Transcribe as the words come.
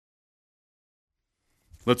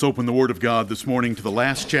Let's open the Word of God this morning to the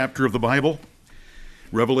last chapter of the Bible,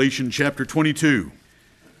 Revelation chapter 22.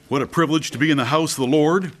 What a privilege to be in the house of the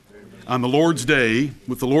Lord on the Lord's day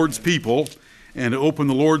with the Lord's people and to open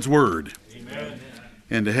the Lord's Word. Amen.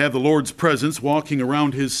 And to have the Lord's presence walking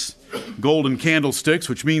around His golden candlesticks,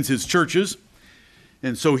 which means His churches.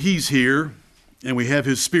 And so He's here and we have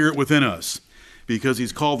His Spirit within us because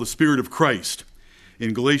He's called the Spirit of Christ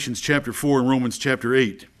in Galatians chapter 4 and Romans chapter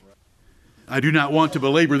 8. I do not want to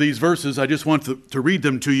belabor these verses. I just want to read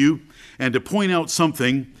them to you and to point out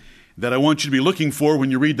something that I want you to be looking for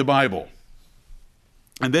when you read the Bible.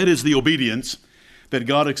 And that is the obedience that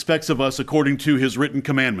God expects of us according to His written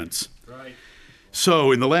commandments. Right.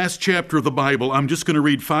 So in the last chapter of the Bible, I'm just going to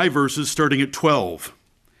read 5 verses starting at 12.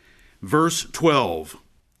 Verse 12.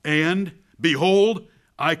 And behold,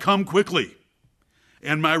 I come quickly,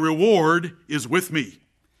 and my reward is with me,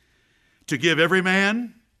 to give every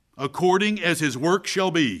man according as his work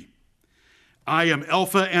shall be. I am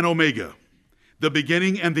Alpha and Omega, the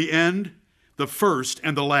beginning and the end, the first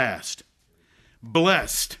and the last.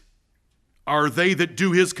 Blessed are they that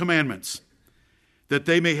do His commandments, that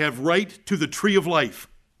they may have right to the tree of life,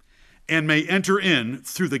 and may enter in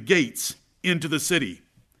through the gates into the city.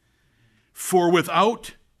 For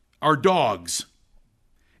without are dogs,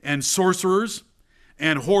 and sorcerers,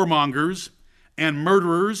 and whoremongers, and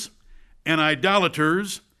murderers, and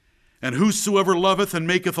idolaters, and whosoever loveth and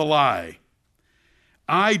maketh a lie.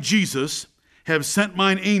 I, Jesus, have sent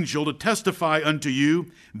mine angel to testify unto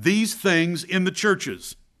you these things in the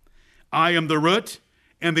churches. I am the root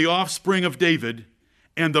and the offspring of David,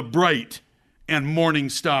 and the bright and morning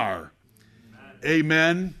star.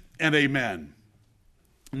 Amen and amen.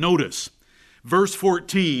 Notice, verse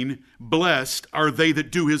 14, blessed are they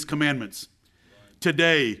that do His commandments.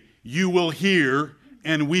 Today, you will hear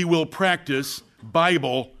and we will practice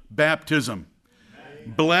Bible baptism.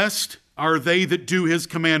 Amen. Blessed are they that do His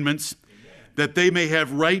commandments, that they may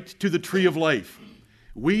have right to the tree of life.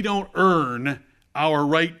 We don't earn our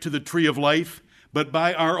right to the tree of life, but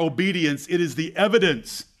by our obedience, it is the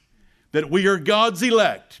evidence that we are God's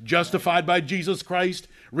elect, justified by Jesus Christ,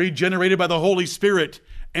 regenerated by the Holy Spirit,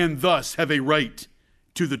 and thus have a right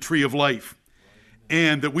to the tree of life.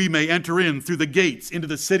 And that we may enter in through the gates into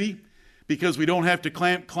the city, because we don't have to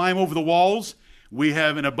climb over the walls. We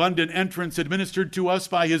have an abundant entrance administered to us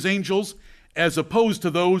by His angels, as opposed to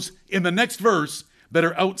those in the next verse that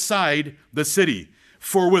are outside the city.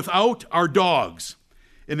 For without are dogs.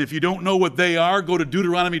 And if you don't know what they are, go to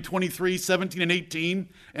Deuteronomy 23, 17 and 18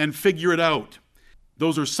 and figure it out.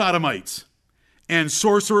 Those are sodomites and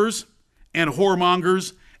sorcerers and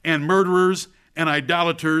whoremongers and murderers and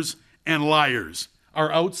idolaters and liars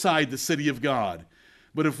are outside the city of God.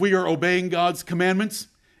 But if we are obeying God's commandments,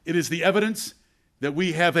 it is the evidence that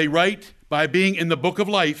we have a right, by being in the book of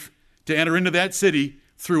life, to enter into that city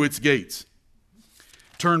through its gates.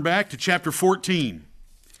 Turn back to chapter 14.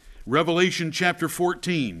 Revelation chapter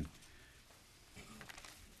 14.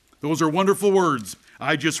 Those are wonderful words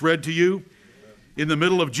I just read to you in the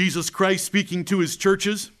middle of Jesus Christ speaking to His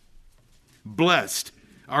churches. Blessed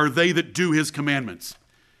are they that do His commandments.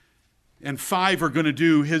 And 5 are going to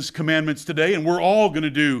do His commandments today, and we're all going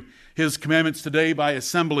to do His commandments today by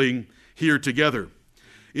assembling here together.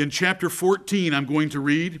 In chapter 14, I'm going to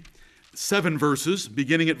read 7 verses,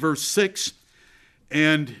 beginning at verse 6.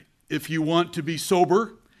 And if you want to be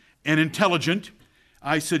sober and intelligent,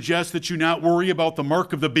 I suggest that you not worry about the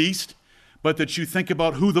mark of the beast, but that you think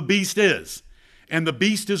about who the beast is. And the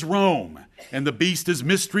beast is Rome, and the beast is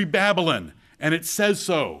Mystery Babylon, and it says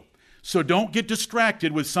so. So don't get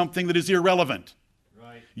distracted with something that is irrelevant.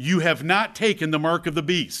 Right. You have not taken the mark of the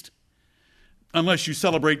beast, unless you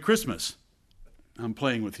celebrate Christmas. I'm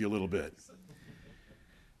playing with you a little bit.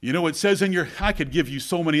 You know, it says in I could give you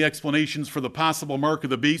so many explanations for the possible mark of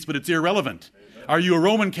the beast, but it's irrelevant. Amen. Are you a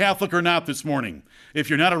Roman Catholic or not this morning? If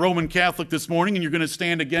you're not a Roman Catholic this morning and you're going to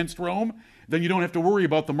stand against Rome, then you don't have to worry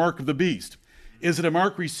about the mark of the beast. Is it a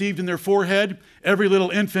mark received in their forehead? Every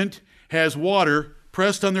little infant has water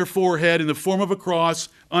pressed on their forehead in the form of a cross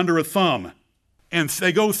under a thumb. And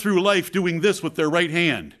they go through life doing this with their right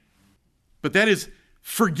hand. But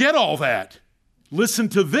forget all that. Listen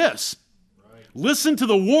to this. Right. Listen to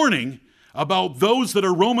the warning about those that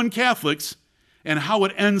are Roman Catholics and how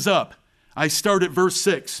it ends up. I start at verse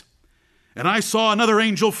 6. And I saw another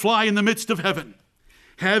angel fly in the midst of heaven,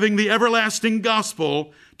 having the everlasting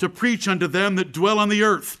gospel to preach unto them that dwell on the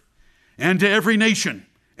earth, and to every nation,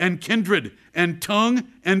 and kindred, and tongue,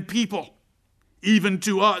 and people, even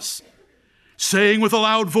to us, saying with a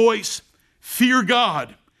loud voice, Fear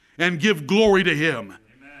God, and give glory to Him. Amen.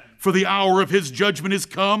 For the hour of His judgment is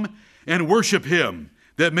come, and worship Him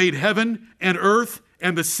that made heaven and earth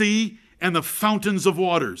and the sea and the fountains of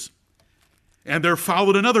waters. And there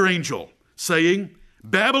followed another angel, saying,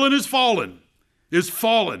 Babylon is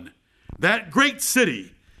fallen, that great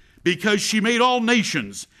city, because she made all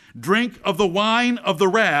nations drink of the wine of the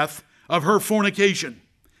wrath of her fornication,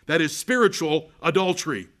 that is spiritual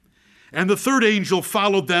adultery. And the third angel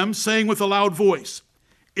followed them, saying with a loud voice,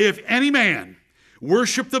 If any man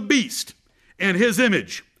worship the beast and his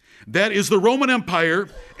image, that is the Roman Empire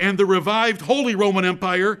and the revived Holy Roman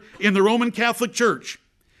Empire in the Roman Catholic Church.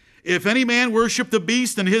 If any man worship the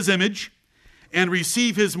beast and his image and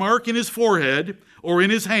receive his mark in his forehead or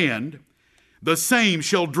in his hand, the same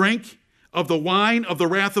shall drink of the wine of the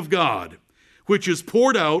wrath of God, which is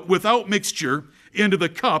poured out without mixture into the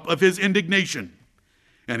cup of his indignation.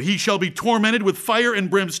 And he shall be tormented with fire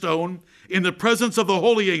and brimstone in the presence of the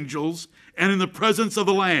holy angels and in the presence of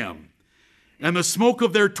the Lamb. And the smoke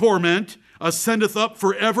of their torment ascendeth up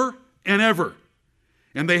forever and ever.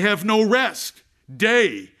 And they have no rest,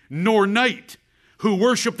 day nor night, who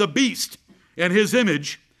worship the beast and his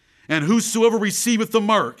image, and whosoever receiveth the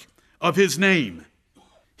mark of his name.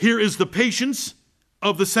 Here is the patience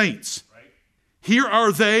of the saints. Here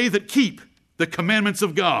are they that keep the commandments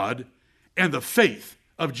of God and the faith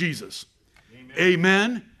of Jesus.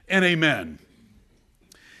 Amen and amen.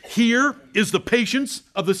 Here is the patience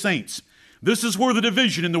of the saints. This is where the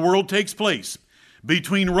division in the world takes place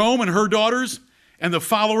between Rome and her daughters and the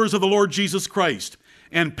followers of the Lord Jesus Christ.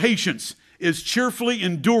 And patience is cheerfully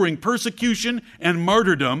enduring persecution and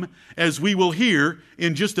martyrdom, as we will hear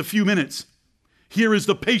in just a few minutes. Here is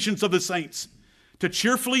the patience of the saints, to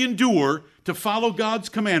cheerfully endure to follow God's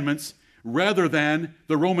commandments rather than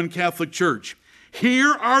the Roman Catholic Church.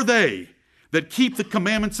 Here are they that keep the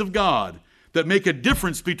commandments of God, that make a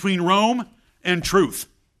difference between Rome and truth,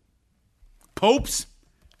 popes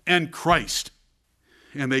and Christ,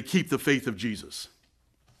 and they keep the faith of Jesus.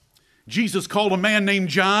 Jesus called a man named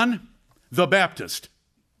John the Baptist.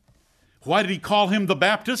 Why did he call him the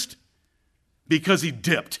Baptist? Because he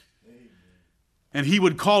dipped. And he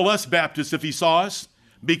would call us Baptists if he saw us,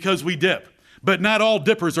 because we dip. But not all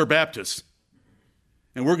dippers are Baptists.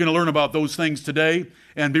 And we're going to learn about those things today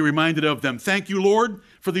and be reminded of them. Thank you, Lord,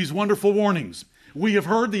 for these wonderful warnings. We have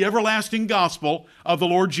heard the everlasting gospel of the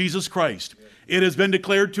Lord Jesus Christ. It has been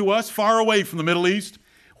declared to us far away from the Middle East,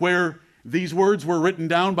 where these words were written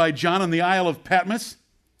down by John on the Isle of Patmos.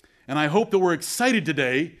 And I hope that we're excited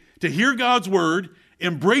today to hear God's word,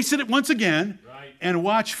 embrace it once again, and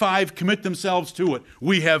watch 5 commit themselves to it.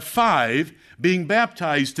 We have 5 being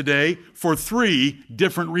baptized today for 3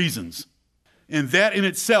 different reasons. And that in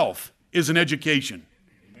itself is an education.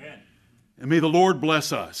 Amen. And may the Lord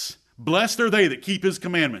bless us. Blessed are they that keep his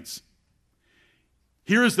commandments.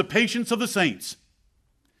 Here is the patience of the saints.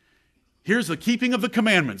 Here's the keeping of the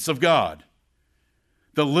commandments of God.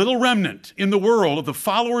 The little remnant in the world of the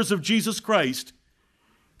followers of Jesus Christ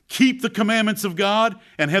keep the commandments of God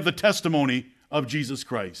and have the testimony of Jesus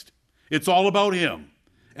Christ. It's all about him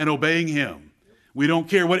and obeying him. We don't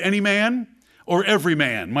care what any man or every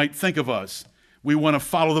man might think of us. We want to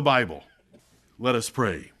follow the Bible. Let us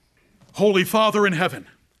pray. Holy Father in heaven,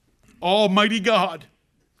 Almighty God,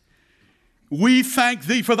 we thank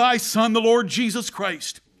thee for thy Son, the Lord Jesus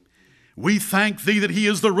Christ. We thank thee that he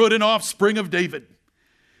is the root and offspring of David.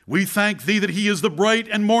 We thank thee that he is the bright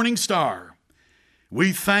and morning star.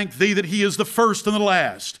 We thank thee that he is the first and the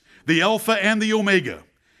last, the Alpha and the Omega.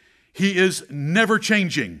 He is never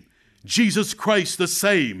changing. Jesus Christ the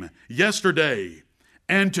same yesterday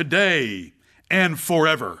and today and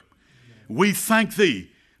forever. We thank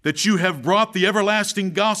thee that you have brought the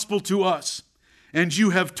everlasting gospel to us, and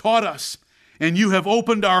you have taught us, and you have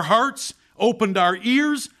opened our hearts, opened our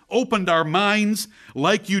ears, opened our minds,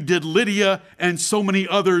 like you did Lydia and so many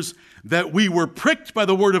others, that we were pricked by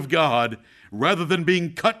the word of God. Rather than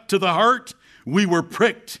being cut to the heart, we were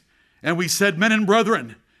pricked, and we said, men and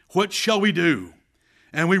brethren, what shall we do?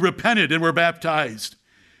 And we repented and were baptized.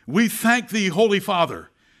 We thank thee, Holy Father,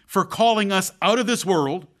 for calling us out of this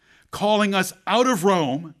world, calling us out of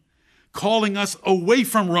Rome, calling us away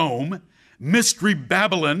from Rome, Mystery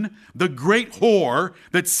Babylon, the great whore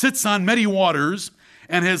that sits on many waters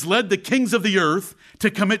and has led the kings of the earth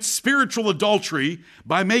to commit spiritual adultery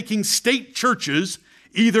by making state churches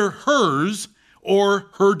either hers or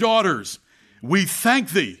her daughters. We thank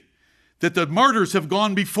thee that the martyrs have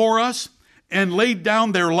gone before us and laid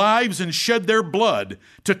down their lives and shed their blood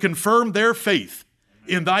to confirm their faith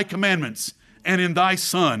in thy commandments and in thy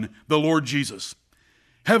Son, the Lord Jesus.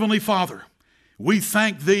 Heavenly Father, we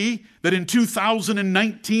thank thee that in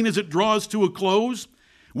 2019, as it draws to a close,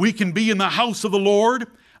 we can be in the house of the Lord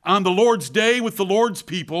on the Lord's day with the Lord's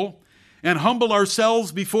people and humble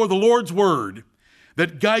ourselves before the Lord's word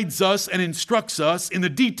that guides us and instructs us in the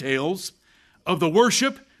details of the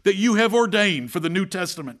worship that you have ordained for the New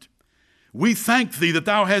Testament. We thank thee that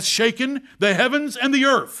thou hast shaken the heavens and the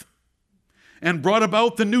earth and brought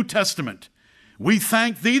about the New Testament. We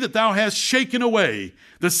thank thee that thou hast shaken away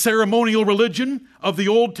the ceremonial religion of the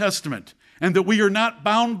Old Testament and that we are not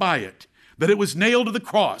bound by it, that it was nailed to the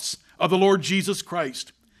cross of the Lord Jesus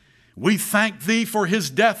Christ. We thank thee for his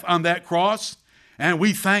death on that cross, and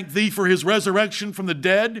we thank thee for his resurrection from the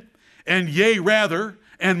dead, and yea, rather,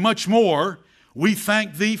 and much more, we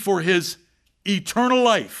thank thee for his eternal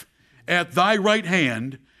life at thy right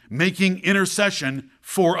hand, making intercession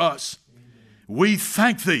for us. We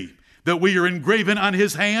thank thee that we are engraven on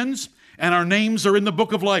his hands, and our names are in the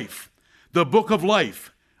book of life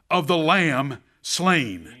of the Lamb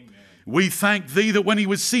slain. Amen. We thank thee that when he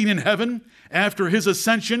was seen in heaven after his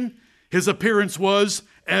ascension, his appearance was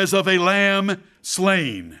as of a lamb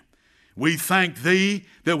slain. We thank thee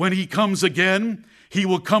that when he comes again, he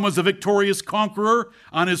will come as a victorious conqueror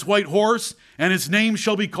on his white horse, and his name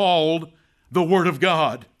shall be called the Word of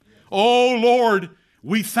God. Oh Lord,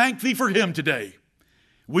 we thank thee for him today.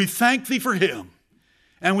 We thank thee for him,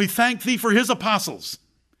 and we thank thee for his apostles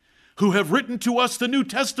who have written to us the New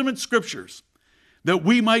Testament scriptures, that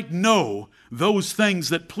we might know those things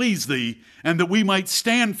that please thee, and that we might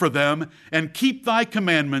stand for them and keep thy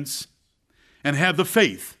commandments and have the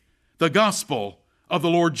faith, the gospel of the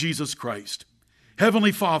Lord Jesus Christ.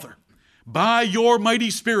 Heavenly Father, by your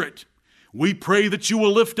mighty Spirit, we pray that you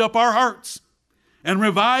will lift up our hearts and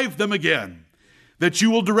revive them again, that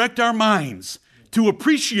you will direct our minds to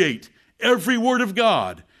appreciate every word of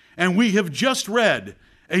God. And we have just read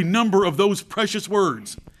a number of those precious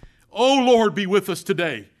words. Oh Lord, be with us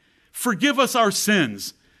today. Forgive us our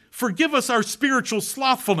sins. Forgive us our spiritual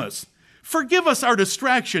slothfulness. Forgive us our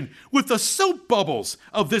distraction with the soap bubbles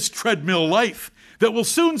of this treadmill life that will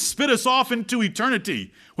soon spit us off into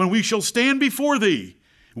eternity when we shall stand before thee.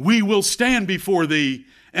 We will stand before thee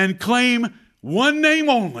and claim one name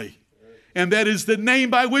only, and that is the name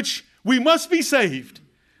by which we must be saved,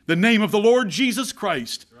 the name of the Lord Jesus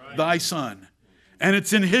Christ, thy Son. And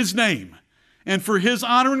it's in his name and for his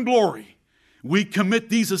honor and glory we commit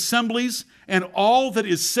these assemblies and all that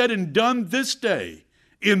is said and done this day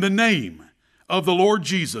in the name of the Lord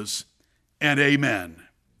Jesus, and amen.